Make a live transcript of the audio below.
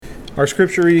Our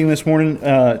scripture reading this morning,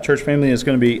 church family, is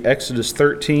going to be Exodus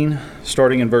 13,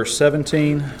 starting in verse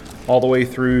 17, all the way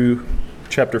through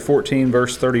chapter 14,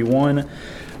 verse 31.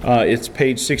 It's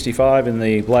page 65 in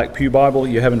the Black Pew Bible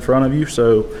you have in front of you.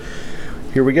 So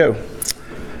here we go.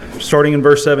 Starting in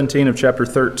verse 17 of chapter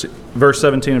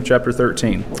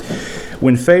 13.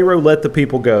 When Pharaoh let the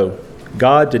people go,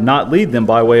 God did not lead them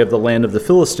by way of the land of the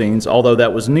Philistines, although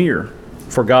that was near.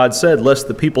 For God said, lest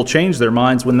the people change their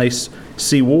minds when they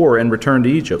see war and return to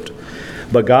Egypt.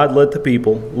 But God led the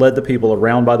people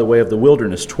around by the way of the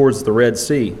wilderness towards the Red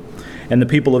Sea. And the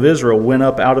people of Israel went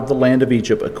up out of the land of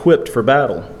Egypt equipped for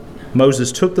battle.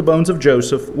 Moses took the bones of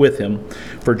Joseph with him,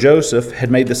 for Joseph had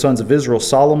made the sons of Israel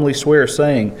solemnly swear,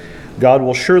 saying, God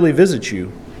will surely visit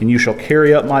you, and you shall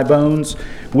carry up my bones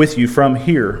with you from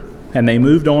here. And they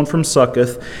moved on from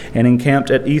Succoth and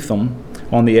encamped at Etham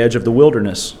on the edge of the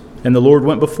wilderness. And the Lord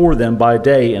went before them by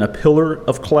day in a pillar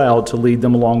of cloud to lead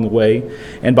them along the way,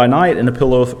 and by night in a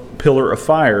pillar of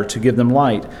fire to give them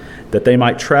light, that they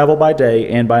might travel by day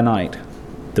and by night.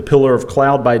 The pillar of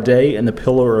cloud by day and the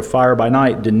pillar of fire by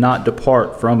night did not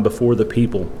depart from before the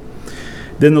people.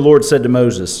 Then the Lord said to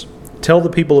Moses, Tell the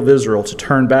people of Israel to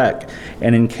turn back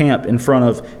and encamp in front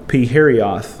of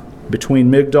Pi-hahiroth,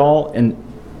 between Migdol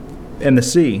and the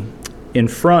sea, in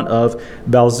front of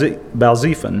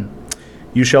Baal-zephon.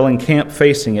 You shall encamp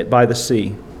facing it by the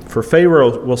sea. For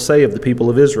Pharaoh will say of the people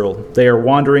of Israel, They are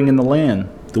wandering in the land.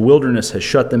 The wilderness has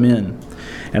shut them in.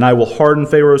 And I will harden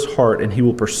Pharaoh's heart, and he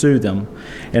will pursue them.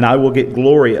 And I will get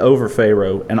glory over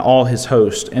Pharaoh and all his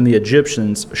host, and the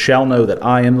Egyptians shall know that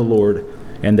I am the Lord.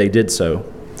 And they did so.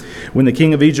 When the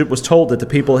king of Egypt was told that the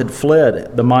people had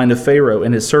fled, the mind of Pharaoh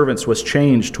and his servants was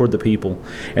changed toward the people.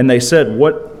 And they said,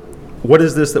 What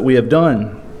is this that we have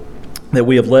done, that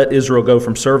we have let Israel go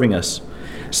from serving us?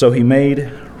 So he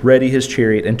made ready his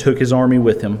chariot and took his army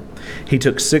with him. He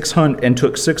took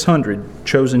 600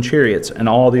 chosen chariots and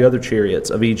all the other chariots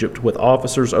of Egypt with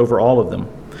officers over all of them.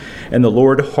 And the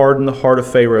Lord hardened the heart of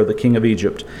Pharaoh, the king of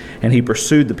Egypt, and he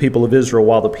pursued the people of Israel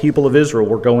while the people of Israel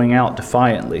were going out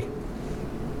defiantly.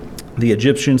 The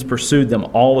Egyptians pursued them,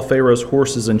 all of Pharaoh's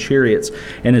horses and chariots,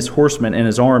 and his horsemen and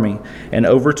his army, and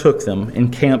overtook them,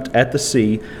 encamped at the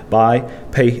sea by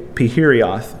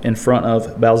Pi-hahiroth in front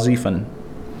of Baal-zephon.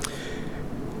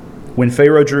 When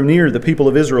Pharaoh drew near, the people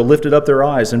of Israel lifted up their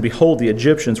eyes, and behold, the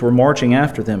Egyptians were marching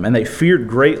after them, and they feared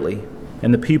greatly.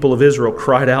 And the people of Israel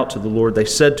cried out to the Lord. They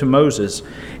said to Moses,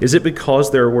 Is it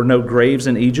because there were no graves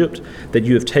in Egypt that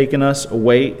you have taken us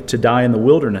away to die in the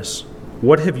wilderness?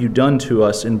 What have you done to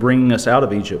us in bringing us out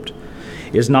of Egypt?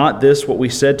 Is not this what we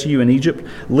said to you in Egypt?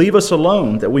 Leave us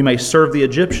alone, that we may serve the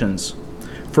Egyptians.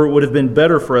 For it would have been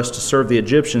better for us to serve the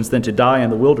Egyptians than to die in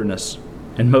the wilderness.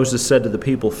 And Moses said to the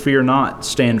people, Fear not,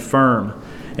 stand firm,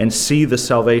 and see the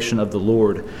salvation of the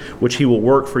Lord, which he will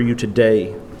work for you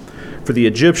today. For the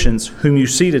Egyptians, whom you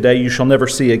see today, you shall never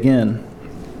see again.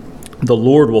 The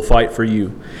Lord will fight for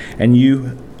you, and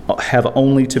you have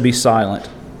only to be silent.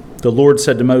 The Lord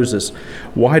said to Moses,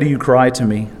 Why do you cry to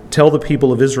me? Tell the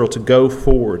people of Israel to go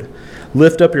forward.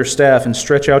 Lift up your staff and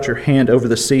stretch out your hand over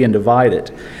the sea and divide it,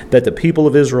 that the people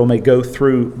of Israel may go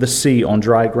through the sea on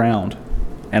dry ground.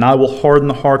 And I will harden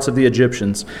the hearts of the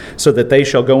Egyptians, so that they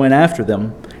shall go in after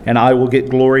them, and I will get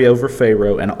glory over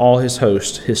Pharaoh and all his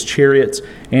host, his chariots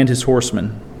and his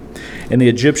horsemen. And the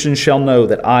Egyptians shall know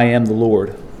that I am the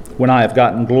Lord, when I have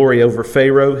gotten glory over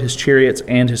Pharaoh, his chariots,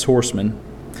 and his horsemen.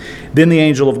 Then the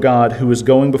angel of God, who was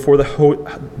going before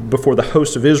the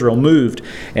host of Israel, moved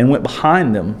and went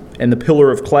behind them, and the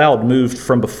pillar of cloud moved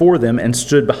from before them and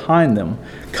stood behind them,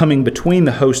 coming between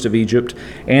the host of Egypt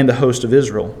and the host of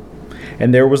Israel.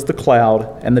 And there was the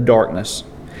cloud and the darkness,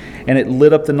 and it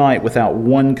lit up the night without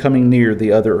one coming near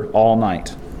the other all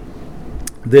night.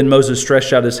 Then Moses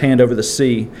stretched out his hand over the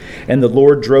sea, and the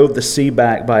Lord drove the sea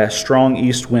back by a strong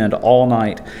east wind all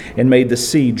night, and made the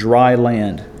sea dry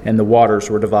land, and the waters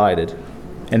were divided.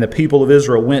 And the people of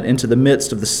Israel went into the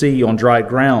midst of the sea on dry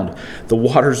ground, the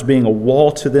waters being a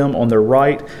wall to them on their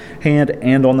right hand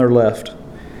and on their left.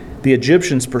 The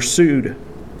Egyptians pursued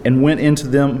and went in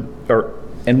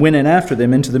after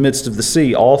them into the midst of the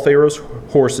sea, all Pharaoh's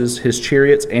horses, his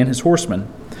chariots, and his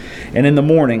horsemen. And in the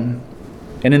morning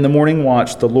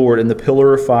watch, the Lord in the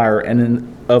pillar of fire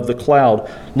and of the cloud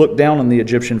looked down on the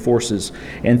Egyptian forces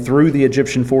and threw the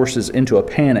Egyptian forces into a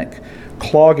panic,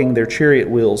 clogging their chariot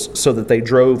wheels so that they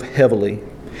drove heavily.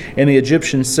 And the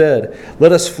Egyptians said,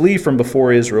 Let us flee from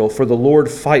before Israel, for the Lord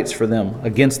fights for them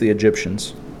against the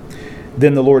Egyptians.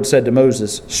 Then the Lord said to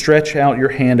Moses, Stretch out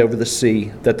your hand over the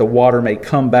sea, that the water may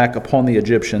come back upon the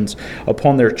Egyptians,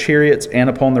 upon their chariots and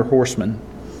upon their horsemen.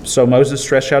 So Moses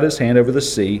stretched out his hand over the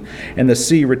sea, and the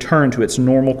sea returned to its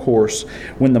normal course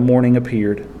when the morning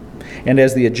appeared. And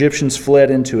as the Egyptians fled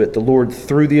into it, the Lord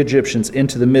threw the Egyptians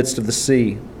into the midst of the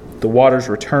sea. The waters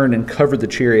returned and covered the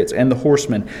chariots and the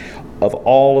horsemen of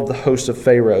all of the host of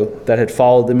Pharaoh that had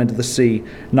followed them into the sea.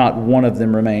 Not one of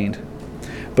them remained.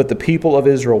 But the people of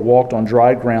Israel walked on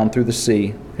dry ground through the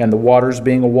sea, and the waters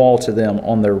being a wall to them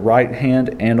on their right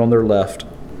hand and on their left.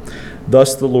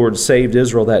 Thus the Lord saved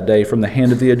Israel that day from the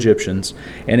hand of the Egyptians,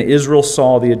 and Israel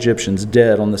saw the Egyptians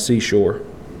dead on the seashore.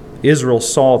 Israel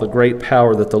saw the great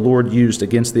power that the Lord used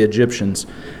against the Egyptians,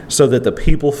 so that the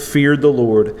people feared the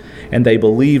Lord, and they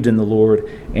believed in the Lord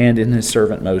and in his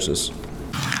servant Moses.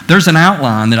 There's an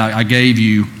outline that I gave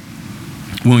you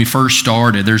when we first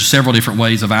started. There's several different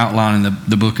ways of outlining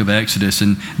the book of Exodus,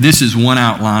 and this is one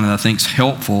outline that I think is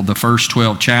helpful. The first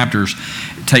 12 chapters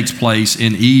takes place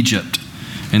in Egypt.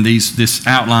 And this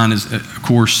outline is, of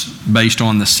course, based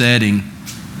on the setting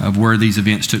of where these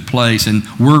events took place. And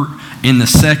we're in the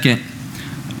second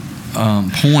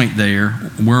point there.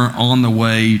 We're on the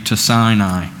way to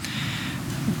Sinai.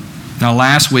 Now,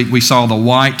 last week we saw the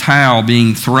white towel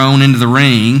being thrown into the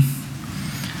ring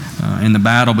in the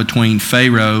battle between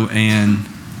Pharaoh and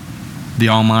the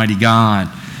Almighty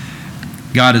God.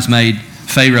 God has made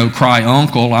Pharaoh cry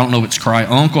uncle. I don't know if it's cry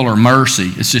uncle or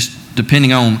mercy. It's just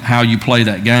depending on how you play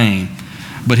that game.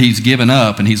 But he's given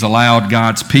up, and he's allowed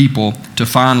God's people to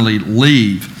finally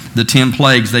leave. The 10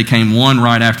 plagues, they came one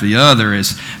right after the other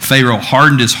as Pharaoh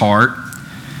hardened his heart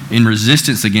in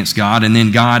resistance against God, and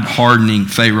then God hardening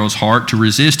Pharaoh's heart to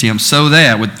resist him, so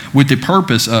that with the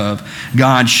purpose of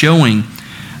God showing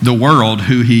the world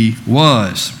who he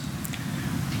was.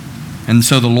 And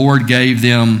so the Lord gave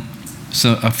them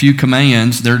a few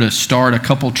commands. They're to start a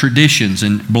couple traditions,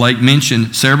 and Blake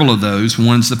mentioned several of those.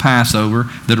 One's the Passover,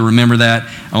 that'll remember that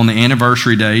on the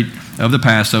anniversary date of the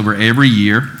Passover every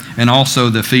year, and also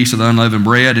the Feast of the Unleavened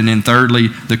Bread, and then thirdly,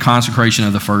 the consecration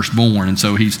of the firstborn. And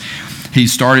so he's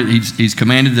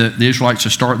commanded the Israelites to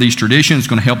start these traditions. It's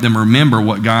going to help them remember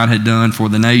what God had done for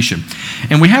the nation.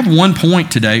 And we have one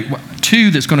point today, two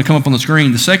that's going to come up on the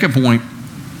screen. The second point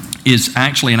is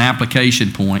actually an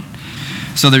application point.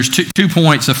 So there's two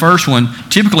points. The first one,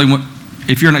 typically,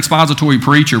 if you're an expository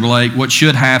preacher, Blake, what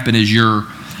should happen is your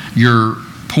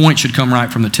point should come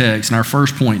right from the text, and our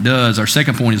first point does. Our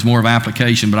second point is more of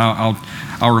application, but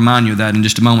I'll remind you of that in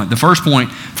just a moment. The first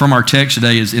point from our text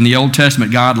today is in the Old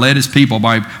Testament, God led his people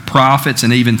by prophets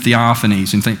and even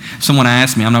theophanies. And someone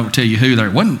asked me, I'm not going to tell you who,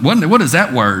 what is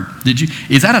that word?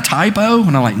 Is that a typo?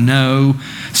 And I'm like, no,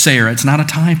 Sarah, it's not a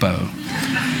typo.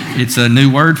 It's a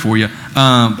new word for you.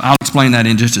 I'll explain that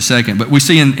in just a second. But we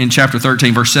see in chapter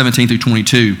 13, verse 17 through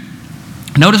 22,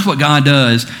 notice what God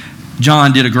does.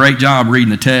 John did a great job reading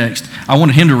the text. I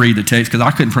wanted him to read the text because I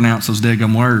couldn't pronounce those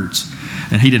daggum words.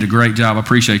 And he did a great job. I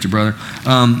appreciate you, brother.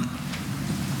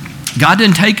 God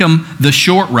didn't take them the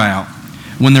short route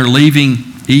when they're leaving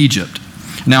Egypt.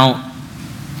 Now,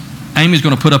 Amy's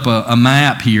going to put up a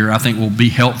map here I think will be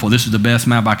helpful. This is the best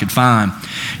map I could find.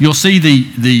 You'll see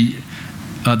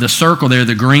the circle there,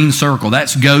 the green circle.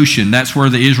 That's Goshen. That's where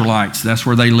the Israelites, that's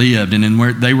where they lived. And then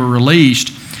where they were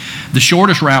released, the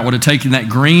shortest route would have taken that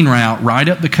green route right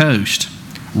up the coast,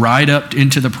 right up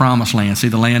into the promised land, see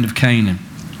the land of Canaan.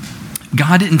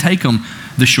 God didn't take them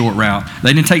the short route.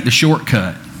 They didn't take the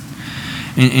shortcut.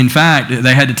 In fact,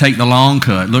 they had to take the long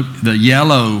cut. Look, the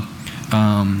yellow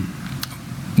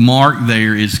mark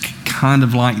there is kind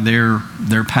of like their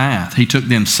path. He took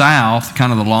them south,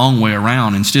 kind of the long way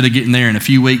around. Instead of getting there in a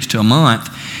few weeks to a month,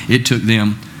 it took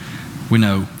them,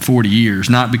 40 years.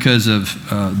 Not because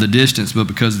of the distance, but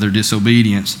because of their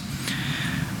disobedience.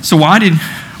 So why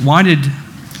did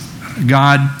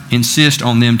God insist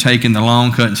on them taking the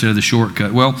long cut instead of the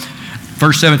shortcut? Well,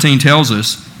 verse 17 tells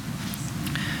us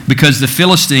because the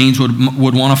Philistines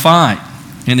would want to fight,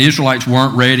 and the Israelites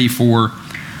weren't ready for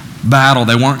battle.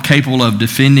 They weren't capable of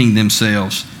defending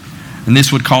themselves, and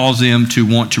this would cause them to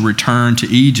want to return to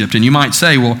Egypt. And you might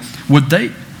say, well, would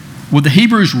the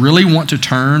Hebrews really want to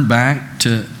turn back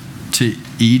to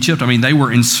Egypt? I mean, they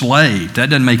were enslaved.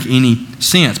 That doesn't make any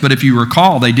sense. But if you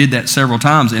recall, they did that several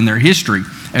times in their history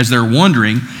as they're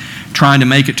wandering, trying to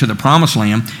make it to the promised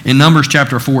land. In Numbers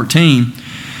chapter 14,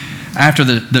 after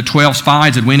the 12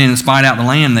 spies had went in and spied out the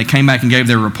land, they came back and gave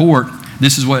their report.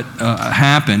 This is what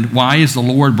happened. Why is the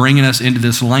Lord bringing us into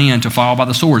this land to fall by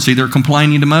the sword? See, they're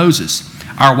complaining to Moses.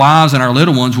 Our wives and our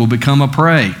little ones will become a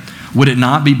prey. Would it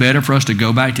not be better for us to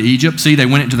go back to Egypt? See, they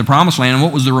went into the promised land, and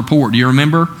what was the report? Do you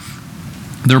remember?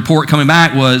 The report coming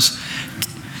back was,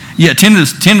 10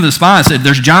 of the spies said,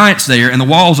 there's giants there, and the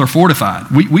walls are fortified.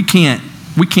 We can't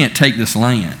take this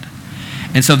land.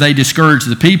 And so they discouraged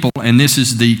the people, and this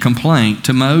is the complaint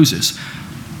to Moses.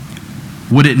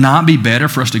 Would it not be better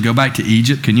for us to go back to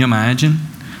Egypt? Can you imagine?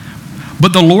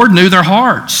 But the Lord knew their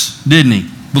hearts, didn't he?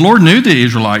 The Lord knew the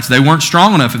Israelites. They weren't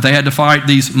strong enough. If they had to fight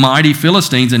these mighty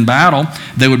Philistines in battle,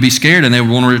 they would be scared and they would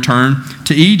want to return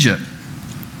to Egypt.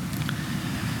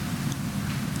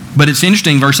 But it's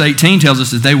interesting, verse 18 tells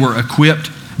us that they were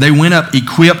equipped. They went up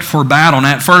equipped for battle. And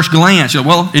at first glance,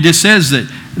 well, it just says that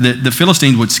the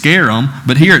Philistines would scare them,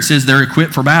 but here it says they're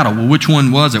equipped for battle. Well, which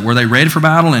one was it? Were they ready for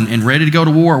battle and ready to go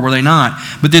to war, or were they not?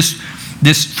 But this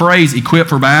phrase, equipped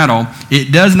for battle,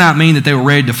 it does not mean that they were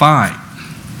ready to fight.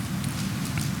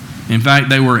 In fact,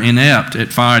 they were inept at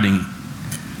fighting.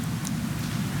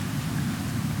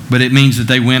 But it means that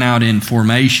they went out in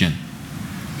formation.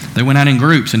 They went out in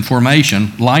groups in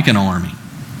formation like an army,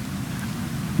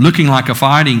 looking like a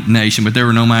fighting nation, but they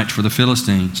were no match for the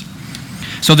Philistines.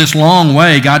 So this long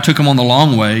way, God took them on the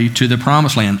long way to the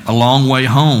promised land, a long way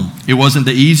home. It wasn't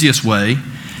the easiest way.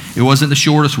 It wasn't the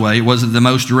shortest way. It wasn't the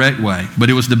most direct way. But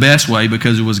it was the best way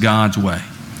because it was God's way.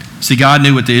 See, God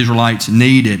knew what the Israelites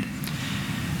needed.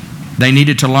 They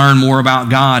needed to learn more about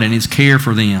God and His care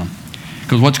for them.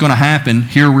 Because what's going to happen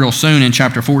here real soon in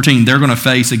chapter 14, they're going to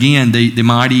face again the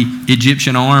mighty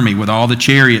Egyptian army with all the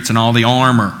chariots and all the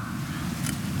armor.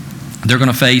 They're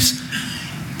going to face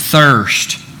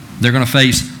thirst. They're going to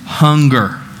face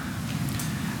hunger.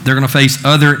 They're going to face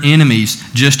other enemies,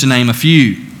 just to name a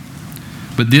few.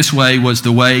 But this way was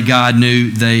the way God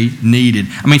knew they needed.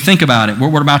 I mean, think about it.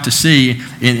 What we're about to see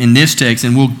in this text,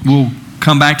 and we'll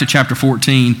come back to chapter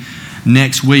 14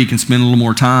 next week and spend a little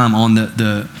more time on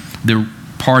the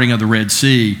parting of the Red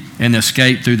Sea and the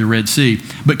escape through the Red Sea.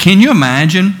 But can you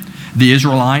imagine the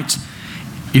Israelites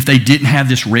if they didn't have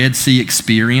this Red Sea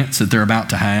experience that they're about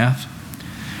to have?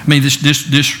 I mean,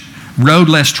 this road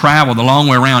less traveled, the long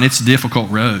way around, it's a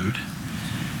difficult road.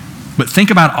 But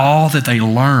think about all that they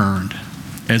learned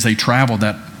as they traveled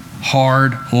that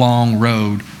hard, long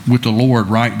road with the Lord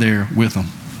right there with them.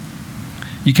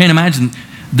 You can't imagine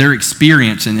their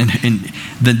experience and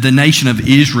the nation of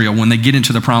Israel when they get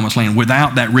into the promised land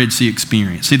without that Red Sea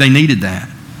experience. See, they needed that.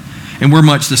 And we're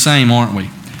much the same, aren't we?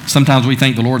 Sometimes we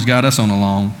think the Lord's got us on a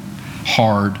long,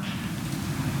 hard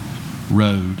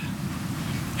road.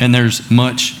 And there's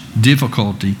much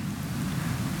difficulty.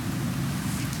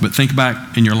 But think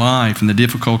back in your life and the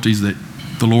difficulties that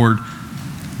the Lord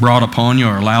brought upon you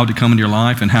or allowed to come into your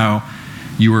life and how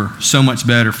you were so much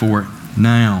better for it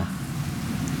now.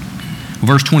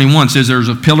 Verse 21 says there's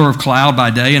a pillar of cloud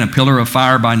by day and a pillar of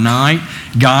fire by night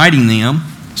guiding them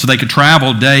so they could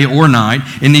travel day or night.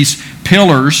 And these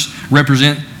pillars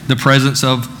represent the presence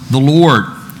of the Lord.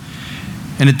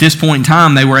 And at this point in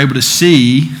time, they were able to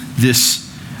see this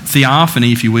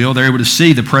theophany, if you will. They're able to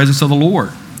see the presence of the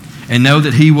Lord and know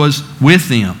that He was with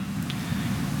them.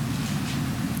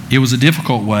 It was a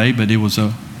difficult way, but it was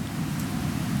a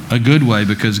good way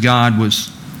because God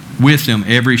was with them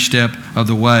every step of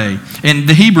the way. And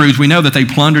the Hebrews, we know that they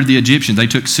plundered the Egyptians. They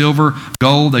took silver,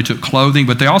 gold, they took clothing,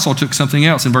 but they also took something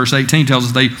else. In verse 18 tells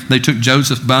us they took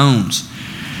Joseph's bones.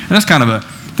 And that's kind of a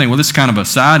thing. Well, this is kind of a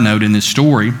side note in this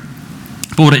story.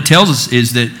 But what it tells us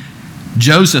is that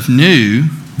Joseph knew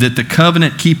that the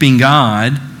covenant-keeping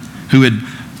God who had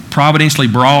providentially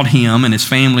brought him and his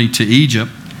family to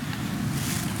Egypt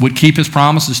would keep His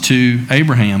promises to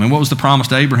Abraham. And what was the promise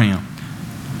to Abraham?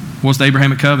 What's the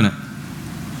Abrahamic covenant?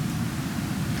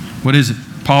 What is it?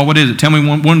 Paul, what is it? Tell me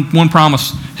one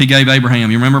promise He gave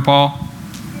Abraham. You remember, Paul?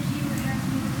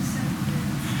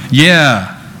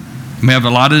 Yeah. We have a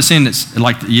lot of descendants,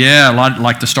 like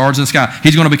the stars in the sky.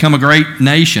 He's going to become a great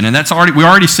nation. And we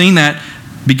already seen that,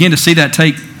 begin to see that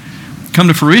come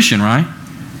to fruition, right?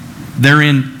 They're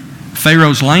in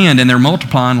Pharaoh's land and they're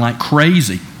multiplying like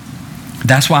crazy.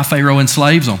 That's why Pharaoh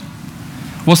enslaves them.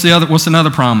 What's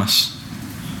another promise?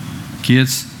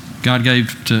 Kids, God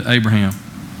gave to Abraham.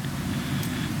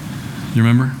 You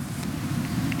remember?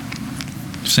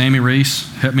 Sammy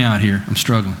Reese, help me out here. I'm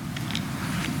struggling.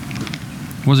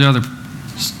 What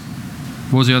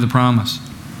was the other promise?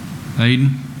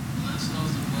 Aiden?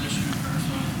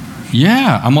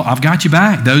 Yeah, I've got you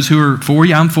back. Those who are for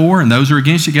you, I'm for, and those who are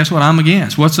against you, guess what? I'm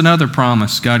against. What's another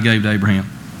promise God gave to Abraham?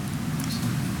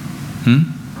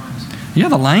 Yeah,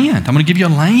 the land. I'm going to give you a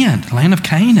land, the land of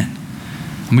Canaan.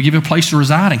 I'm going to give you a place to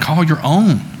reside and call your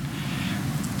own.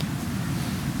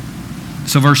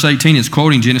 So verse 18 is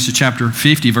quoting Genesis chapter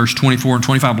 50, verse 24 and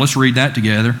 25. Let's read that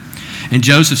together. And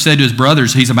Joseph said to his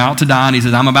brothers, he's about to die, and he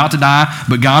said, I'm about to die,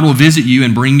 but God will visit you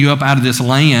and bring you up out of this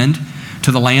land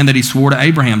to the land that He swore to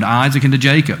Abraham, to Isaac, and to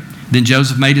Jacob. Then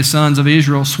Joseph made his sons of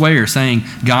Israel swear, saying,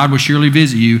 God will surely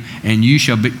visit you, and you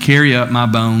shall carry up my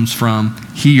bones from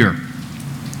here.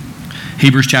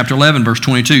 Hebrews chapter 11, verse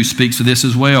 22 speaks of this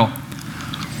as well.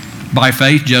 By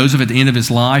faith, Joseph, at the end of his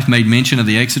life, made mention of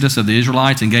the exodus of the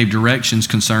Israelites and gave directions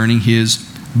concerning his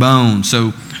bones.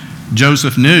 So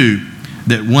Joseph knew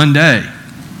that one day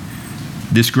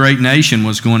this great nation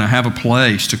was going to have a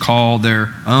place to call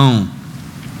their own.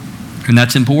 And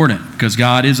that's important because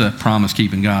God is a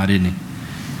promise-keeping God, isn't He?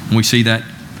 And we see that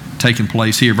taking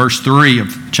place here. Verse 3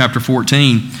 of chapter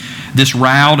 14, this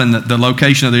route and the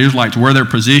location of the Israelites, where they're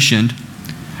positioned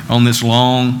on this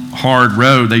long, hard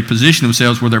road, they position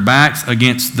themselves with their backs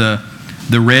against the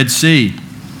Red Sea.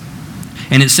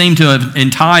 And it seemed to have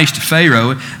enticed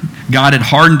Pharaoh. God had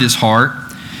hardened his heart,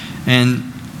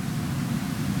 and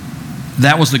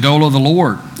that was the goal of the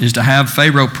Lord, is to have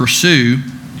Pharaoh pursue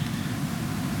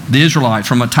the Israelites.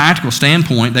 From a tactical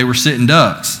standpoint, they were sitting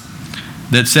ducks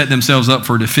that set themselves up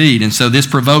for defeat. And so this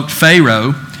provoked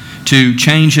Pharaoh to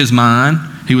change his mind.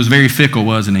 He was very fickle,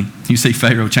 wasn't he? You see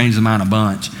Pharaoh change his mind a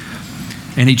bunch.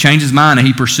 And he changed his mind and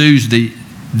he pursues the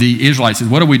Israelites. He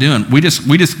says, what are we doing? We just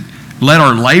let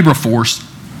our labor force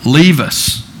leave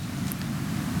us.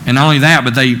 And not only that,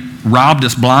 but they robbed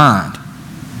us blind.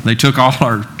 They took all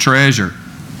our treasure.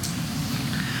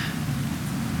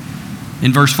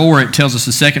 In verse 4, it tells us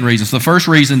the second reason. So the first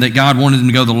reason that God wanted them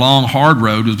to go the long, hard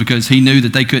road was because He knew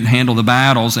that they couldn't handle the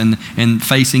battles and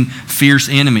facing fierce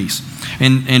enemies.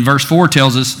 And verse 4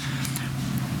 tells us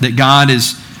that God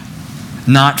is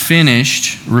not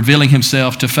finished revealing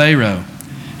Himself to Pharaoh.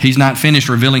 He's not finished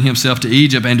revealing Himself to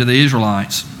Egypt and to the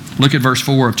Israelites. Look at verse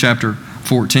 4 of chapter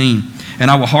 14. And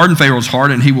I will harden Pharaoh's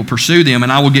heart, and he will pursue them,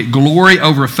 and I will get glory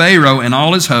over Pharaoh and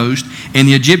all his host, and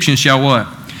the Egyptians shall what?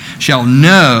 Shall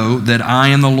know that I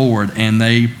am the Lord, and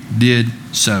they did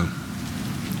so.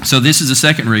 So this is the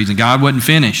second reason. God wasn't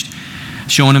finished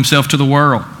showing Himself to the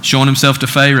world, showing Himself to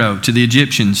Pharaoh, to the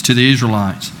Egyptians, to the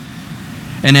Israelites.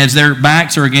 And as their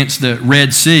backs are against the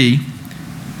Red Sea,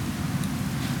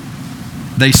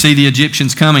 they see the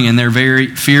Egyptians coming, and they're very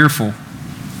fearful.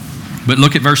 But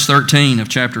look at verse 13 of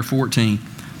chapter 14.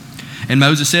 And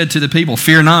Moses said to the people,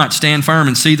 fear not, stand firm,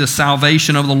 and see the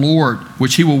salvation of the Lord,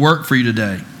 which He will work for you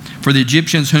today. For the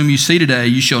Egyptians whom you see today,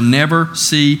 you shall never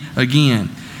see again.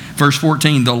 Verse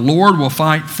 14, the Lord will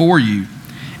fight for you,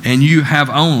 and you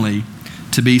have only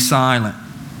to be silent.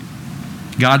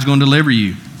 God's going to deliver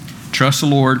you. Trust the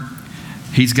Lord.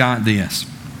 He's got this.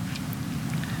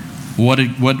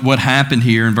 What happened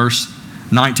here in verse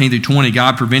 19 through 20?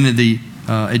 God prevented the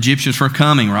Egyptians from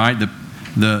coming, right?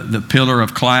 The pillar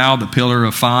of cloud, the pillar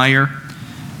of fire.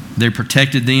 They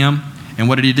protected them. And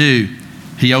what did He do?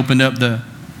 He opened up the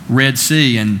Red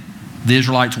Sea, and the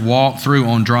Israelites walked through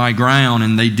on dry ground,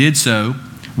 and they did so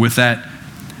with that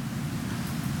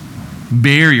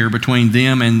barrier between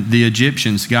them and the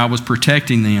Egyptians. God was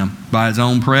protecting them by His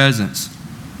own presence.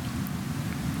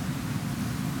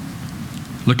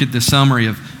 Look at the summary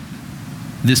of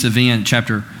this event,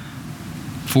 chapter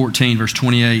 14, verse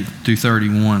 28 through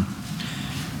 31.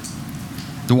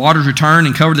 The waters returned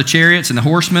and covered the chariots and the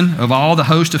horsemen of all the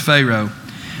host of Pharaoh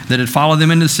that had followed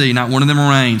them into the sea. Not one of them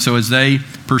remained. So as they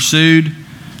pursued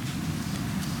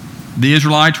the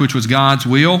Israelites, which was God's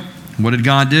will, what did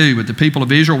God do? But the people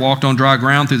of Israel walked on dry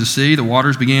ground through the sea. The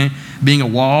waters began being a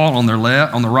wall on their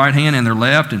left, on the right hand and their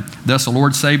left. And thus the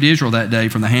Lord saved Israel that day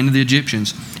from the hand of the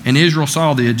Egyptians. And Israel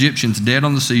saw the Egyptians dead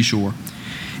on the seashore.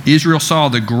 Israel saw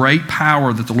the great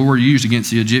power that the Lord used against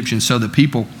the Egyptians. So the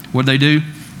people, what did they do?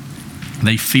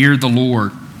 They feared the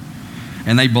Lord,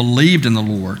 and they believed in the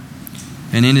Lord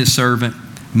and in His servant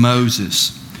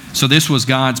Moses. So this was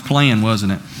God's plan,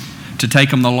 wasn't it? To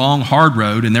take them the long, hard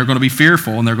road, and they're going to be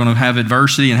fearful, and they're going to have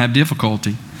adversity and have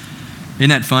difficulty. Isn't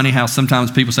that funny how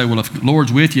sometimes people say, well, if the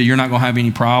Lord's with you, you're not going to have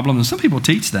any problems? And some people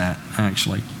teach that,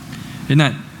 actually. Isn't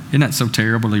that so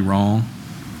terribly wrong?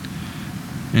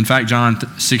 In fact, John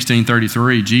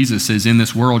 16:33, Jesus says, in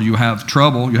this world you have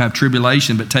trouble, you have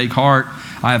tribulation, but take heart,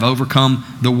 I have overcome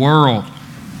the world.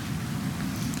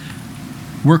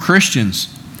 We're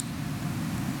Christians.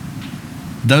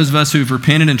 Those of us who've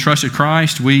repented and trusted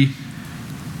Christ, we're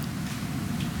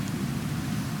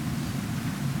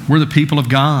the people of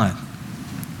God.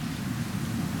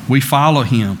 We follow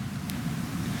Him.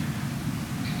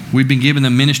 We've been given the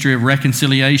ministry of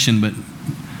reconciliation, but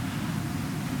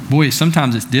boy,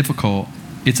 sometimes it's difficult.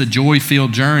 It's a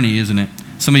joy-filled journey, isn't it?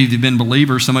 Some of you have been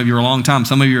believers, some of you are a long time,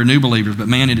 some of you are new believers, but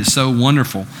man, it is so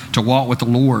wonderful to walk with the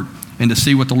Lord and to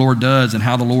see what the Lord does and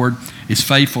how the Lord is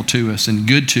faithful to us and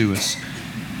good to us.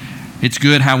 It's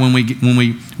good how when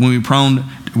we prone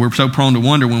we're so prone to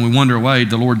wonder. When we wander away,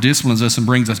 the Lord disciplines us and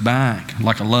brings us back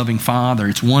like a loving Father.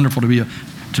 It's wonderful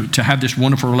to have this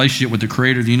wonderful relationship with the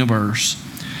Creator of the universe.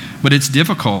 But it's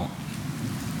difficult.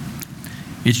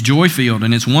 It's joy-filled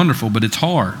and it's wonderful, but it's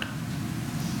hard.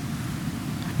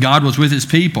 God was with his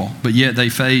people, but yet they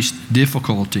faced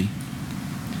difficulty.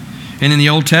 And in the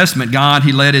Old Testament, God,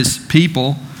 he led his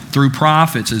people through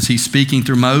prophets as he's speaking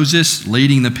through Moses,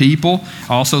 leading the people,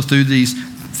 also through these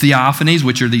theophanies,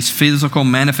 which are these physical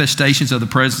manifestations of the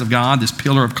presence of God, this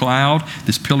pillar of cloud,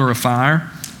 this pillar of fire.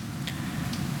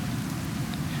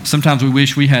 Sometimes we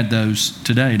wish we had those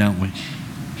today, don't we?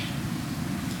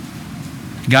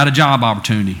 Got a job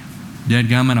opportunity.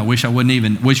 Dadgummit, I wish you wouldn't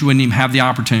even have the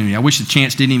opportunity. I wish the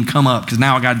chance didn't even come up because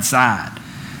now I got to decide.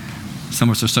 Some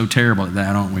of us are so terrible at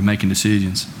that, aren't we, making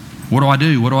decisions. What do I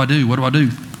do? What do I do? What do I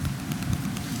do?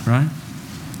 Right?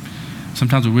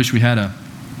 Sometimes we wish we had a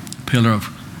pillar of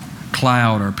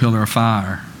cloud or a pillar of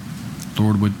fire. The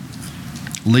Lord would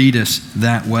lead us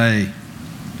that way.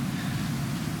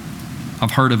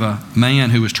 I've heard of a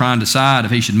man who was trying to decide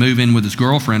if he should move in with his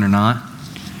girlfriend or not.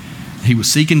 He was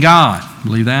seeking God.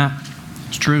 Believe that?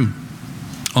 It's true.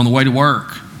 On the way to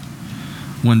work,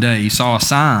 one day he saw a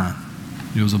sign.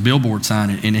 It was a billboard sign,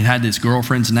 and it had this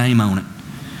girlfriend's name on it.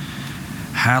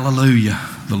 Hallelujah,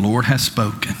 the Lord has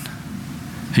spoken.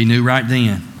 He knew right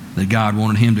then that God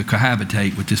wanted him to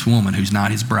cohabitate with this woman who's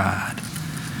not his bride.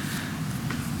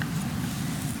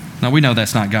 Now, we know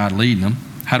that's not God leading them.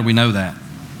 How do we know that?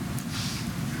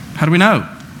 How do we know?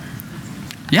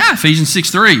 Yeah, Ephesians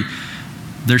 6:3.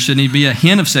 There shouldn't even be a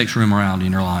hint of sexual immorality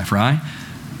in your life, right?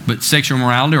 But sexual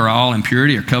immorality or all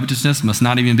impurity or covetousness must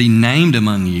not even be named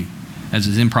among you, as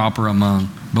is improper among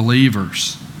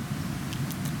believers.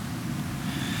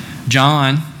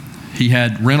 John, he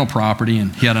had rental property,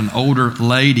 and he had an older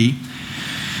lady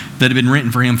that had been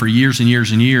renting for him for years and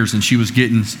years and years, and she was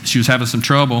having some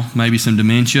trouble, maybe some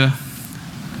dementia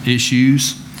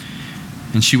issues,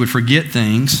 and she would forget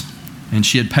things, and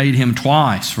she had paid him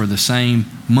twice for the same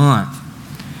month.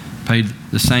 Paid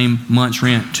the same month's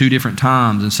rent 2 different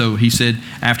times. And so he said,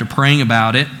 after praying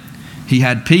about it, he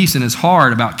had peace in his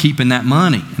heart about keeping that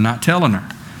money and not telling her.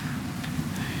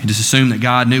 He just assumed that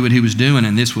God knew what he was doing,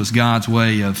 and this was God's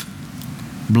way of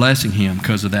blessing him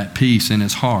because of that peace in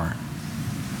his heart.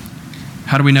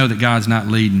 How do we know that God's not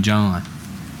leading John?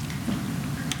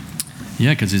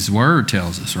 Yeah, because his word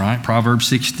tells us, right? Proverbs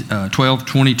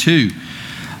 12:22.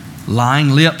 Lying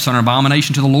lips are an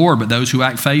abomination to the Lord, but those who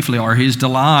act faithfully are his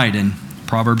delight. And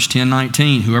Proverbs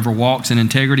 10:19, whoever walks in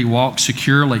integrity walks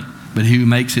securely, but he who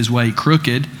makes his way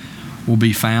crooked will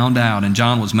be found out. And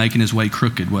John was making his way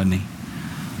crooked, wasn't he?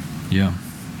 Yeah.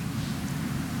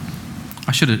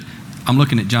 I'm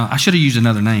looking at John. I should have used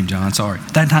another name, John. Sorry.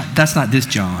 That's not this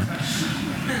John.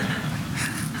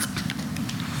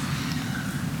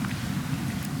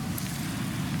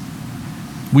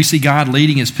 We see God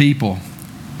leading his people,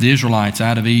 the Israelites,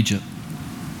 out of Egypt.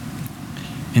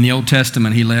 In the Old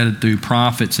Testament, he led it through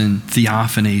prophets and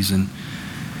theophanies. And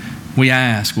we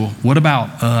ask, well, what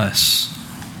about us?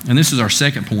 And this is our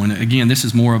second point. Again, this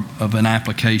is more of an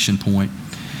application point.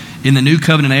 In the New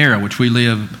Covenant era, which we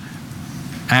live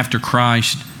after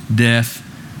Christ's death,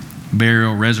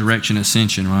 burial, resurrection,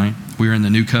 ascension, right? We're in the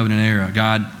New Covenant era.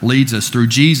 God leads us through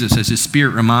Jesus as his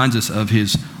Spirit reminds us of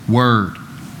his word.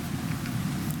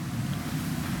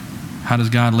 How does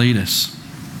God lead us?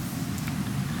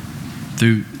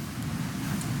 Through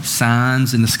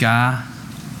signs in the sky,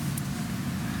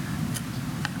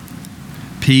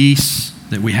 peace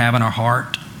that we have in our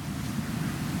heart.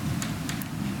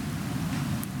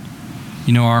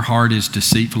 You know, our heart is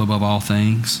deceitful above all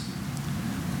things.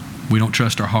 We don't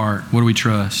trust our heart. What do we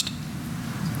trust?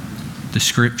 The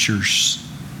Scriptures.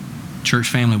 Church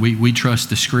family, we trust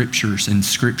the Scriptures and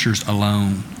Scriptures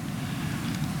alone.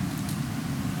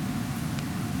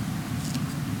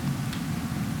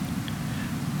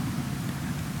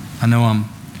 I know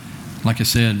like I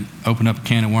said, open up a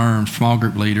can of worms. Small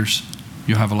group leaders,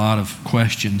 you'll have a lot of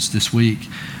questions this week.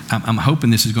 I'm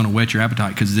hoping this is going to whet your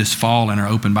appetite, because this fall in our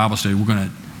open Bible study, we're going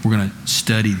to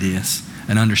study this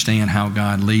and understand how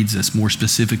God leads us more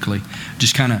specifically.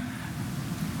 Just kind of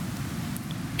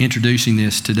introducing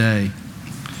this today.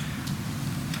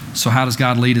 So how does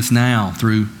God lead us now?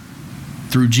 Through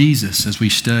Jesus, as we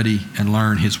study and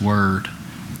learn his word.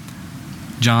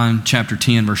 John chapter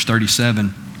 10, verse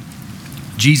 37.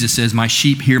 Jesus says, my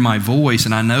sheep hear my voice,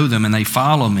 and I know them, and they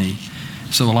follow me.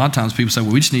 So a lot of times people say,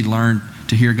 well, we just need to learn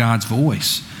to hear God's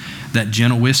voice. That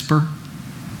gentle whisper,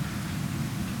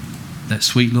 that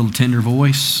sweet little tender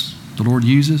voice the Lord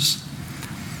uses.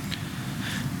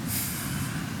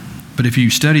 But if you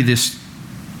study this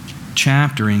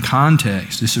chapter in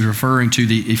context. This is referring to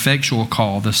the effectual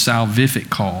call, the salvific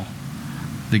call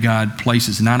that God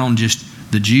places not on just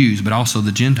the Jews, but also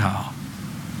the Gentile.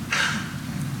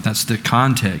 That's the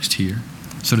context here.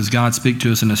 So does God speak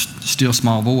to us in a still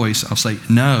small voice? I'll say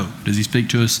no. Does he speak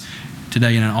to us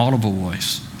today in an audible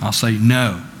voice? I'll say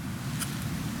no.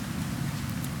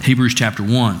 Hebrews chapter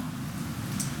 1.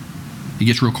 It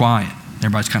gets real quiet.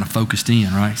 Everybody's kind of focused in,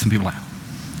 right? Some people are like,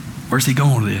 where's he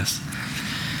going with this?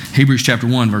 Hebrews chapter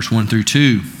 1, verse 1 through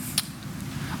 2.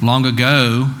 Long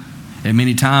ago, at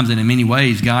many times and in many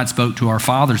ways, God spoke to our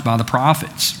fathers by the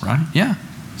prophets, right? Yeah.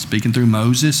 Speaking through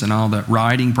Moses and all the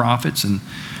writing prophets and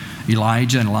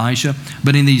Elijah and Elisha.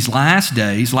 But in these last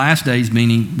days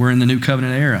meaning we're in the new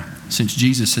covenant era, since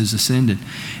Jesus has ascended,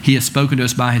 he has spoken to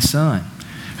us by his Son,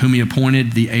 whom he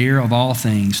appointed the heir of all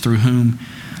things, through whom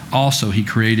also he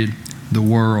created the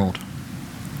world.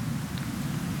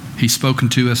 He's spoken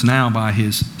to us now by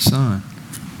his Son.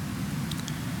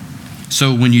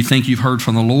 So when you think you've heard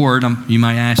from the Lord, you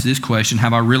might ask this question: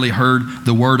 have I really heard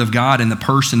the Word of God in the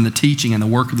person, the teaching, and the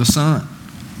work of the Son?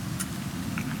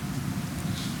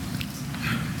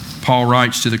 Paul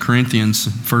writes to the Corinthians,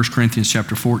 1 Corinthians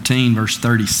chapter 14, verse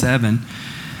 37.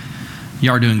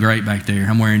 Y'all are doing great back there.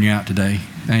 I'm wearing you out today.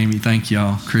 Amy, thank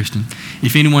y'all. Kristen.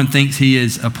 If anyone thinks he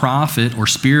is a prophet or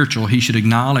spiritual, he should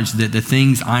acknowledge that the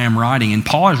things I am writing, and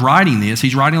Paul is writing this,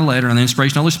 he's writing a letter on the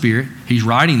inspiration of the Holy Spirit. He's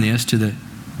writing this to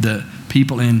the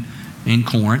people in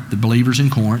Corinth, the believers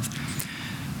in Corinth.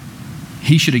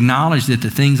 He should acknowledge that the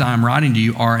things I am writing to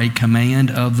you are a command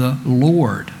of the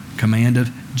Lord, command of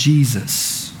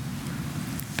Jesus.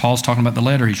 Paul's talking about the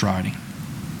letter he's writing.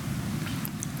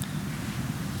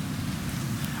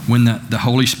 When the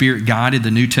Holy Spirit guided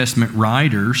the New Testament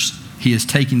writers, he is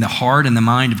taking the heart and the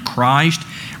mind of Christ,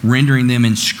 rendering them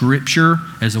in Scripture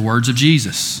as the words of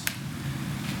Jesus.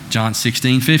 John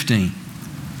 16:15.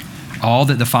 All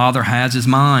that the Father has is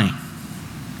mine.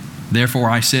 Therefore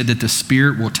I said that the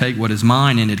Spirit will take what is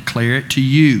mine and declare it to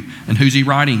you. And who's he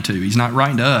writing to? He's not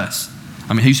writing to us.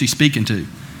 I mean, who's he speaking to?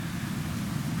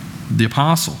 The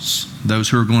apostles, those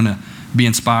who are going to be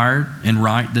inspired and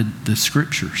write the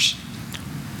Scriptures.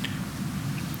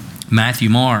 Matthew,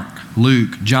 Mark,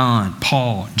 Luke, John,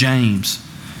 Paul, James,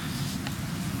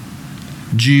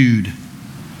 Jude,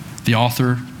 the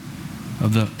author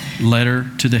of the letter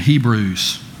to the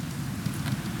Hebrews.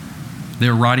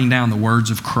 They're writing down the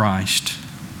words of Christ.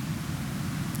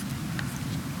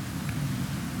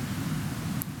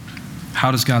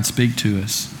 How does God speak to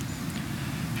us?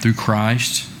 Through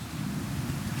Christ,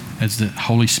 as the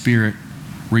Holy Spirit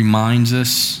reminds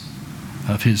us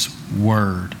of his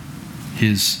word,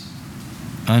 his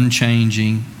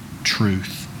unchanging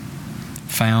truth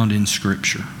found in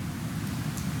Scripture.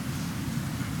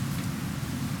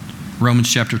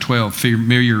 Romans chapter 12,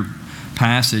 familiar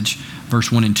passage,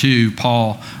 verse 1 and 2,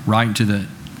 Paul writing to the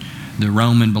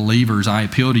Roman believers, I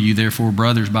appeal to you, therefore,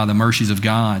 brothers, by the mercies of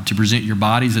God, to present your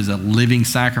bodies as a living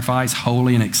sacrifice,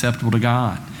 holy and acceptable to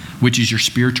God, which is your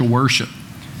spiritual worship.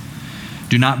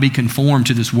 Do not be conformed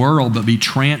to this world, but be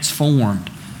transformed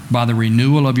by the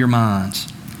renewal of your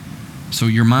minds. So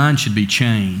your mind should be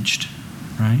changed,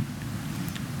 right?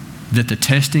 That the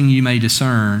testing you may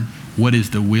discern what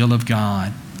is the will of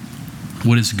God,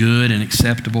 what is good and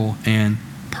acceptable and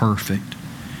perfect.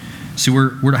 So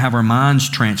we're to have our minds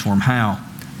transformed. How?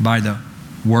 By the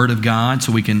Word of God,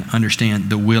 so we can understand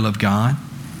the will of God.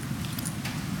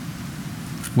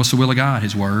 What's the will of God?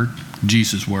 His Word,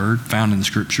 Jesus' Word, found in the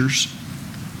Scriptures.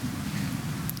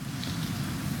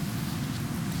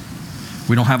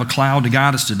 We don't have a cloud to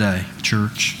guide us today,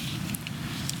 church.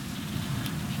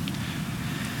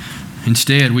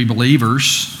 Instead, we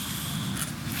believers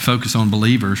focus on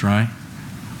believers, right?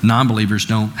 Non-believers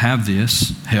don't have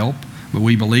this help, but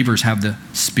we believers have the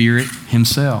Spirit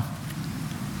himself,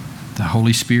 the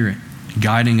Holy Spirit,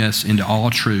 guiding us into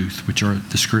all truth, which are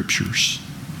the Scriptures.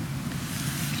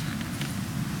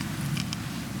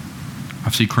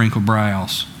 I see crinkled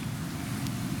brows.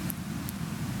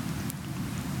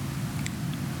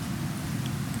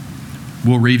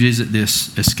 We'll revisit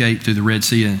this escape through the Red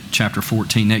Sea in chapter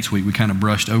 14 next week. We kind of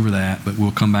brushed over that, but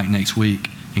we'll come back next week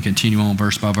and continue on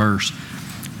verse by verse.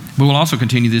 But we'll also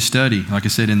continue this study, like I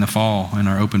said, in the fall, in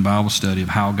our open Bible study of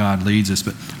how God leads us.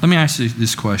 But let me ask you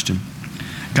this question.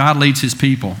 God leads his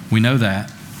people. We know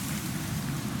that.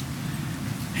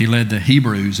 He led the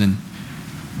Hebrews, and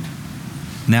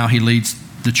now he leads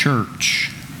the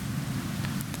church.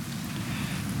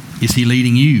 Is he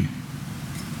leading you?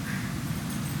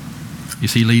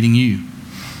 Is he leading you?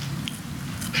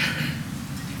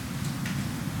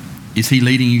 Is he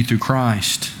leading you through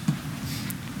Christ?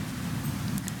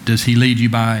 Does he lead you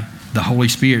by the Holy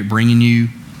Spirit bringing you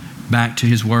back to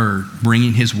His Word,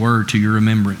 bringing His Word to your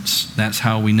remembrance. That's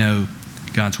how we know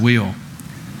God's will.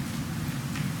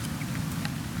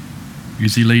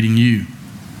 Is He leading you?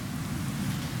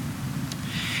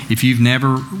 If you've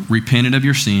never repented of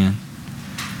your sin,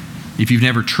 if you've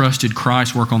never trusted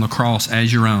Christ's work on the cross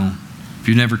as your own, if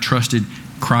you've never trusted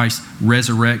Christ's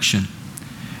resurrection,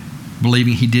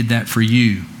 believing He did that for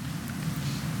you,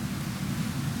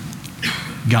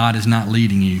 God is not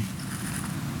leading you.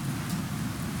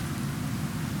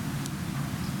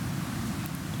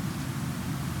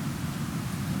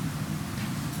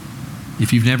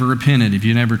 If you've never repented, if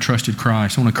you've never trusted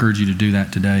Christ, I want to encourage you to do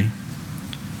that today.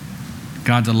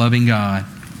 God's a loving God.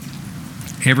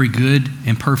 Every good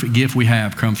and perfect gift we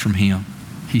have comes from Him.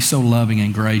 He's so loving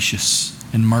and gracious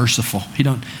and merciful. He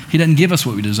doesn't give us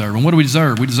what we deserve. And what do we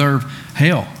deserve? We deserve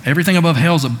hell. Everything above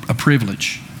hell is a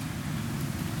privilege.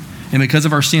 And because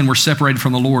of our sin, we're separated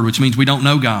from the Lord, which means we don't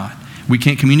know God. We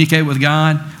can't communicate with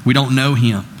God. We don't know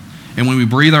Him. And when we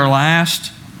breathe our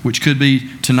last, which could be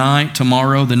tonight,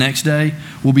 tomorrow, the next day,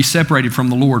 we'll be separated from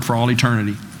the Lord for all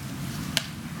eternity.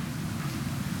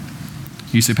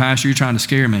 You say, Pastor, you're trying to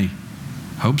scare me.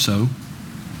 Hope so,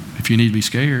 if you need to be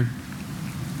scared.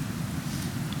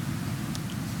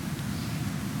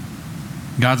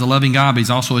 God's a loving God, but He's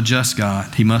also a just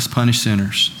God. He must punish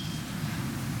sinners.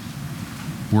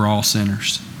 We're all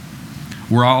sinners.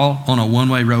 We're all on a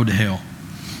one-way road to hell,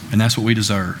 and that's what we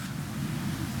deserve.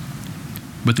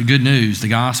 But the good news, the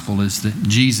gospel, is that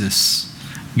Jesus,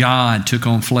 God, took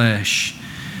on flesh.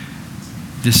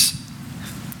 This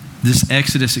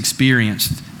Exodus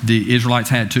experience the Israelites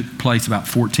had took place about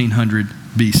 1400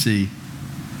 BC.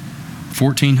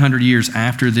 1400 years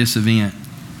after this event,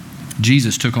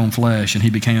 Jesus took on flesh and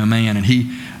He became a man, and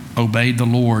He obeyed the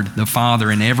Lord, the Father,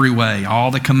 in every way.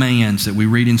 All the commands that we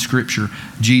read in Scripture,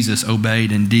 Jesus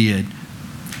obeyed and did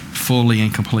fully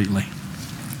and completely.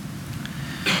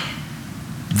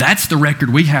 That's the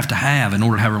record we have to have in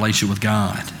order to have a relationship with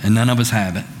God, and none of us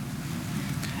have it.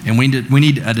 And we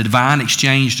need a divine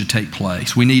exchange to take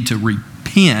place. We need to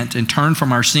repent and turn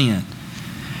from our sin,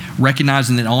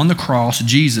 recognizing that on the cross,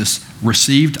 Jesus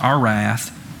received our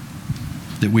wrath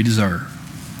that we deserve.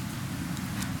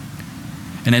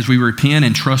 And as we repent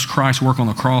and trust Christ's work on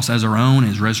the cross as our own,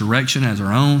 His resurrection as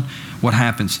our own, what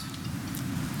happens?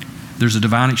 There's a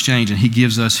divine exchange, and He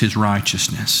gives us His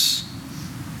righteousness,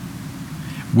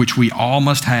 which we all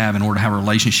must have in order to have a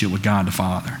relationship with God the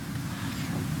Father.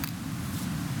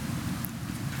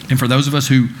 And for those of us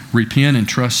who repent and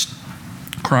trust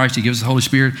Christ, He gives us the Holy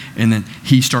Spirit, and then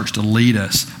He starts to lead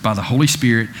us by the Holy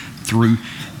Spirit through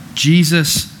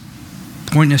Jesus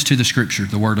pointing us to the Scripture,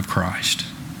 the Word of Christ.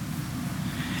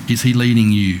 Is He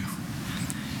leading you?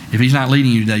 If He's not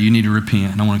leading you today, you need to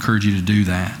repent. And I want to encourage you to do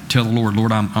that. Tell the Lord,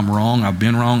 Lord, I'm wrong. I've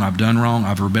been wrong. I've done wrong.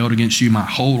 I've rebelled against You my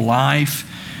whole life.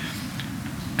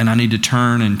 And I need to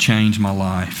turn and change my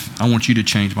life. I want You to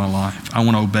change my life. I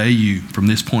want to obey You from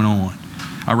this point on.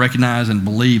 I recognize and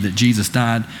believe that Jesus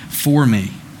died for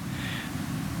me.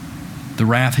 The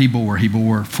wrath He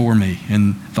bore for me.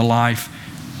 And the life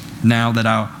now that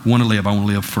I want to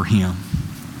live for Him.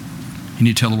 You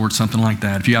need to tell the Lord something like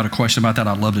that. If you have a question about that,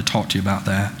 I'd love to talk to you about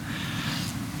that.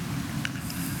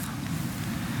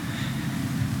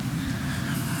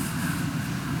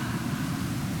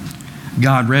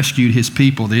 God rescued His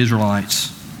people, the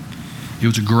Israelites. It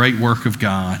was a great work of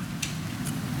God.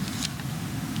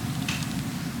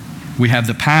 We have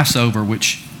the Passover,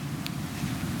 which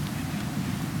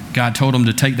God told them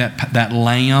to take that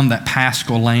lamb, that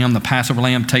Paschal lamb, the Passover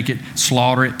lamb, take it,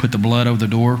 slaughter it, put the blood over the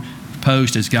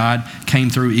doorpost. As God came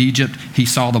through Egypt, He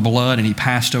saw the blood and He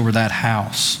passed over that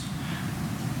house.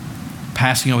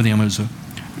 Passing over them was a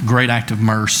great act of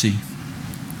mercy.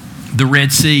 The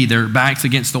Red Sea, their backs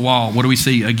against the wall. What do we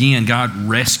see? Again, God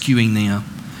rescuing them,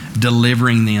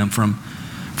 delivering them from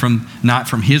not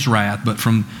from His wrath, but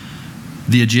from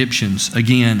the Egyptians.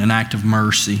 Again, an act of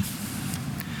mercy.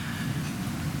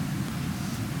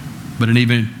 But an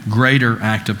even greater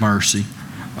act of mercy,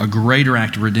 a greater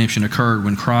act of redemption occurred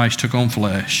when Christ took on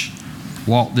flesh,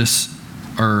 walked this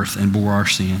earth, and bore our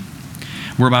sin.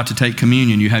 We're about to take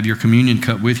communion. You have your communion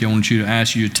cup with you. I want you to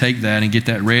ask you to take that and get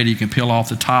that ready. You can peel off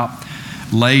the top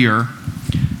layer.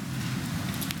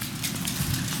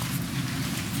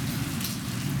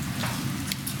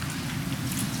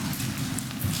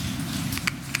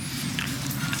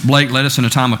 Blake led us in a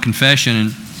time of confession, and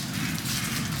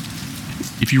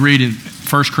if you read in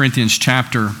 1 Corinthians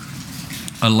chapter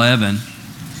 11,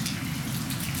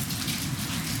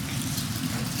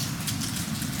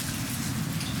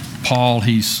 Paul,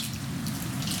 he's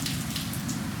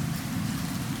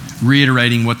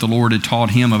reiterating what the Lord had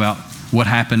taught him about what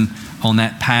happened on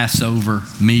that Passover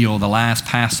meal, the last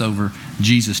Passover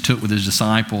Jesus took with his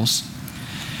disciples.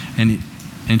 And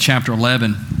in chapter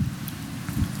 11,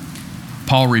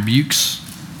 Paul rebukes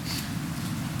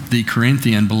the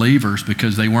Corinthian believers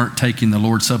because they weren't taking the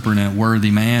Lord's Supper in a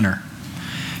worthy manner.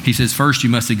 He says, first you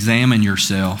must examine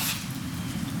yourself.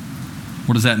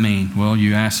 What does that mean? Well,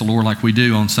 you ask the Lord like we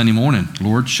do on Sunday morning,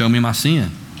 Lord, show me my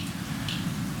sin.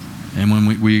 And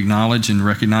when we acknowledge and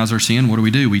recognize our sin, what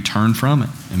do? We turn from it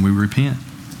and we repent.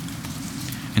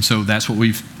 And so that's what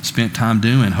we've spent time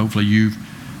doing. Hopefully you've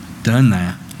done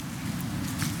that.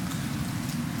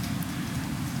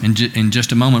 In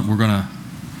just a moment, we're going to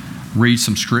read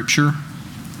some scripture,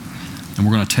 and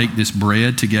we're going to take this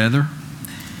bread together.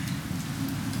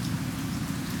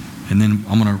 And then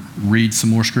I'm going to read some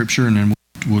more scripture, and then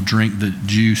we'll drink the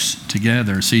juice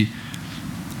together. See,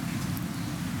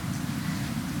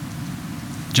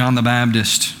 John the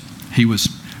Baptist, he was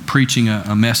preaching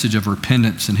a message of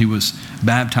repentance, and he was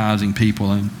baptizing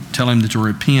people and telling them to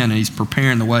repent, and he's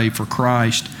preparing the way for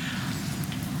Christ.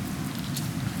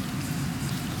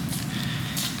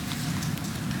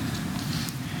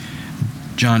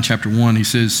 John chapter 1, he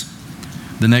says,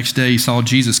 the next day he saw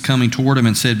Jesus coming toward him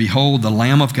and said, behold, the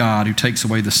Lamb of God who takes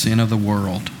away the sin of the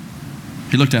world.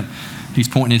 He looked at, he's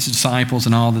pointing at his disciples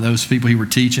and all of those people he were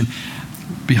teaching.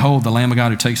 Behold, the Lamb of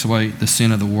God who takes away the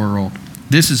sin of the world.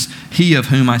 This is he of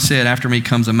whom I said, after me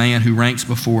comes a man who ranks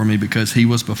before me because he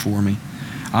was before me.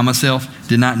 I myself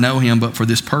did not know him, but for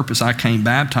this purpose I came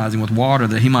baptizing with water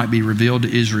that he might be revealed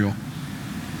to Israel.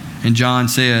 And John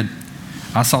said,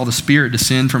 I saw the Spirit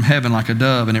descend from heaven like a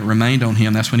dove, and it remained on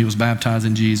him. That's when he was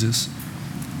baptizing Jesus.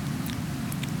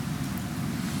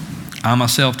 I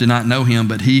myself did not know him,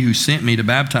 but he who sent me to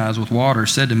baptize with water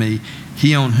said to me,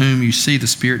 he on whom you see the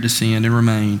Spirit descend and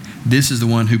remain, this is the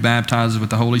one who baptizes with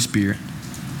the Holy Spirit.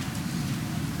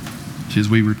 So as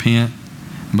we repent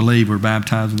and believe, we're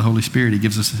baptized with the Holy Spirit. He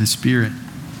gives us his Spirit.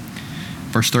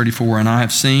 Verse 34, and I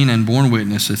have seen and borne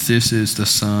witness that this is the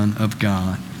Son of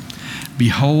God.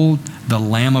 Behold the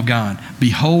Lamb of God.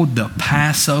 Behold the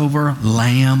Passover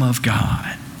Lamb of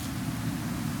God.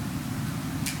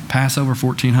 Passover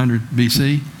 1400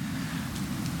 BC.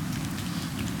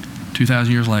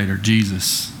 2,000 years later,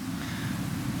 Jesus.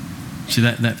 See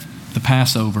that the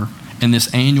Passover and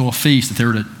this annual feast that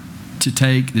they're to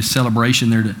take, this celebration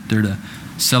they're to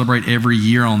celebrate every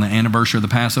year on the anniversary of the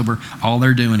Passover. All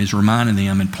they're doing is reminding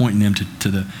them and pointing them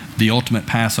to the ultimate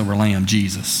Passover Lamb,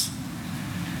 Jesus.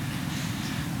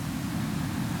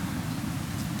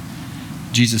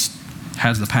 Jesus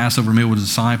has the Passover meal with his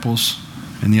disciples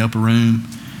in the upper room.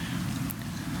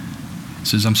 He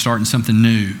says, I'm starting something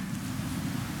new.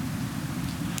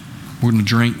 We're going to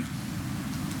drink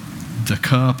the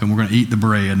cup and we're going to eat the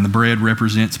bread. And the bread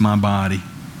represents my body.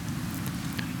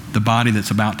 The body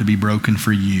that's about to be broken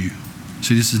for you.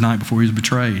 See, this is the night before he was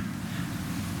betrayed.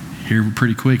 Here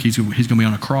pretty quick, he's going to be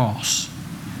on a cross,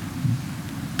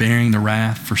 bearing the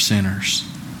wrath for sinners.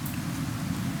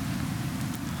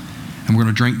 And we're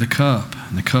going to drink the cup.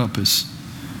 And the cup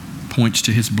points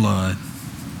to his blood.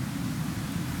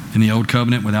 In the old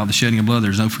covenant, without the shedding of blood,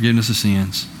 there's no forgiveness of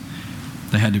sins.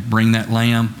 They had to bring that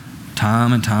lamb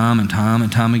time and time and time and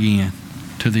time again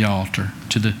to the altar,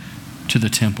 to the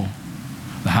temple.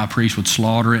 The high priest would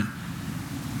slaughter it.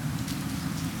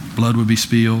 Blood would be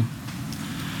spilled.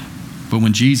 But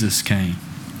when Jesus came,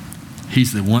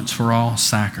 he's the once-for-all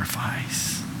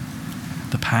sacrifice.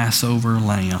 The Passover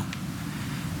lamb.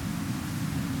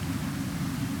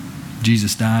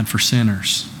 Jesus died for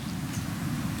sinners.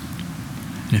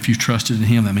 And if you've trusted in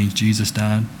him, that means Jesus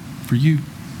died for you.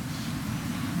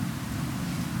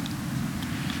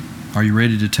 Are you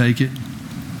ready to take it?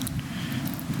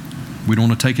 We don't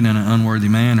want to take it in an unworthy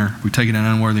manner. If we take it in an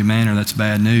unworthy manner, that's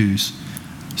bad news.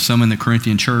 Some in the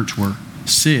Corinthian church were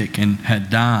sick and had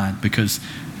died because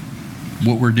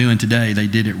what we're doing today, they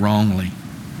did it wrongly.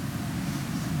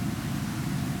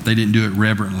 They didn't do it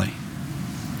reverently.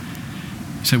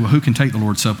 You say, well, who can take the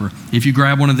Lord's Supper? If you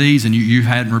grab one of these and you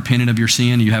hadn't repented of your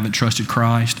sin, you haven't trusted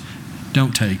Christ,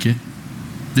 don't take it.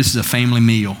 This is a family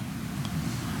meal.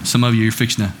 Some of you are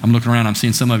fixing to, I'm looking around, I'm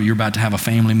seeing some of you, you're about to have a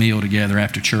family meal together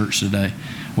after church today.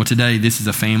 Well, today, this is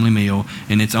a family meal,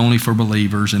 and it's only for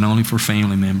believers and only for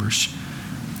family members.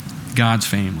 God's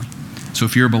family. So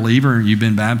if you're a believer and you've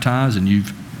been baptized and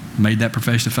you've made that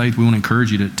profession of faith, we want to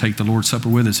encourage you to take the Lord's Supper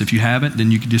with us. If you haven't, then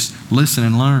you can just listen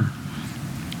and learn.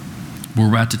 We're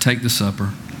about to take the supper.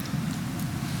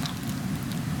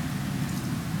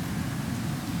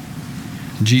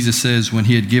 Jesus says when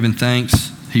he had given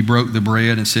thanks, he broke the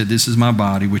bread and said, this is my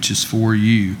body, which is for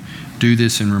you. Do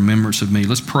this in remembrance of me.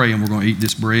 Let's pray, and we're going to eat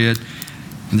this bread.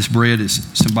 And this bread is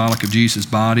symbolic of Jesus'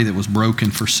 body that was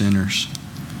broken for sinners.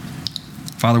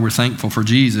 Father, we're thankful for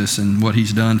Jesus and what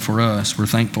he's done for us. We're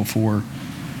thankful for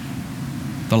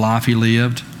the life he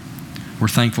lived. We're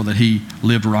thankful that he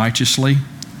lived righteously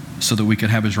so that we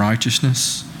could have his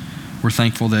righteousness. We're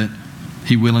thankful that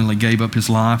he willingly gave up his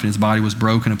life and his body was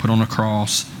broken and put on a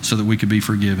cross so that we could be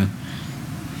forgiven.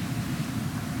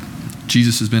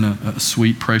 Jesus has been a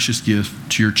sweet, precious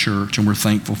gift to your church, and we're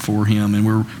thankful for him. And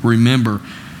we remember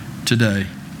today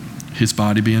his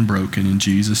body being broken in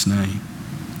Jesus' name.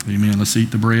 Amen. Let's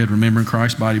eat the bread, remembering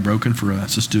Christ's body broken for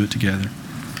us. Let's do it together.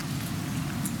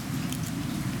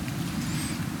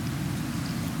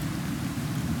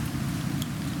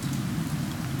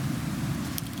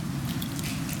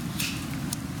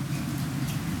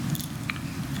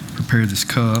 Prepare this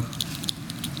cup,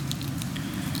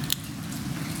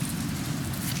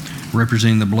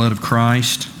 representing the blood of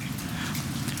Christ.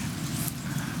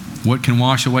 What can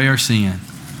wash away our sin?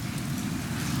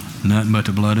 Nothing but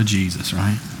the blood of Jesus,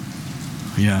 right?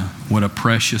 Yeah, what a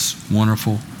precious,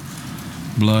 wonderful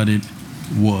blood it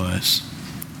was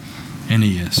and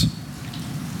is.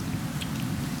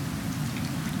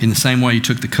 In the same way, he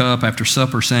took the cup after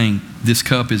supper, saying, "This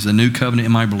cup is the new covenant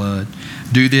in my blood.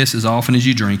 Do this as often as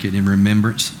you drink it in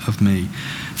remembrance of me."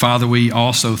 Father, we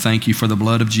also thank you for the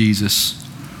blood of Jesus.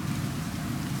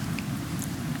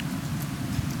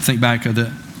 Think back of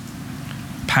the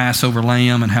Passover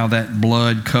lamb and how that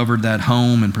blood covered that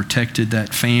home and protected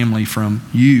that family from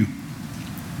you.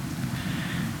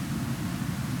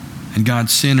 And God,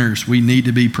 sinners, we need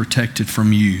to be protected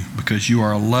from you because you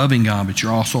are a loving God, but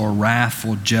you're also a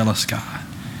wrathful, jealous God.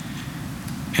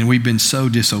 And we've been so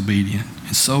disobedient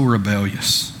and so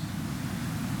rebellious.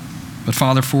 But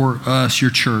Father, for us, your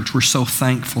church, we're so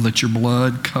thankful that your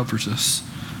blood covers us.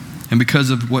 And because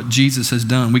of what Jesus has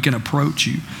done, we can approach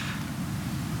you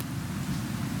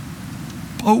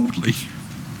boldly,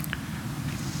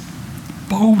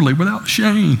 without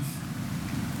shame.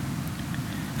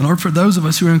 And Lord, for those of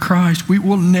us who are in Christ, we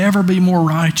will never be more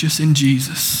righteous in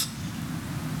Jesus.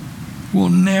 We'll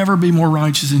never be more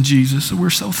righteous in Jesus. So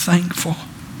we're so thankful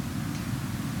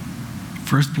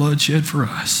for his blood shed for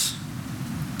us.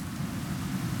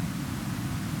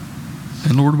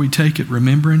 And Lord, we take it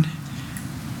remembering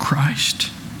Christ.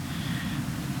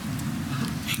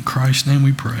 In Christ's name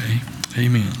we pray.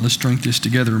 Amen. Let's drink this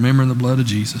together, remembering the blood of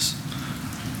Jesus.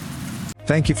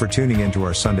 Thank you for tuning in to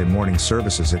our Sunday morning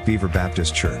services at Beaver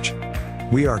Baptist Church.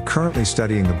 We are currently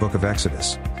studying the book of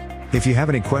Exodus. If you have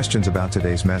any questions about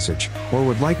today's message, or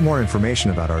would like more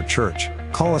information about our church,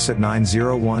 call us at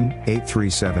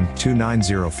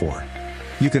 901-837-2904.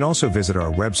 You can also visit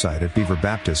our website at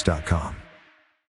beaverbaptist.com.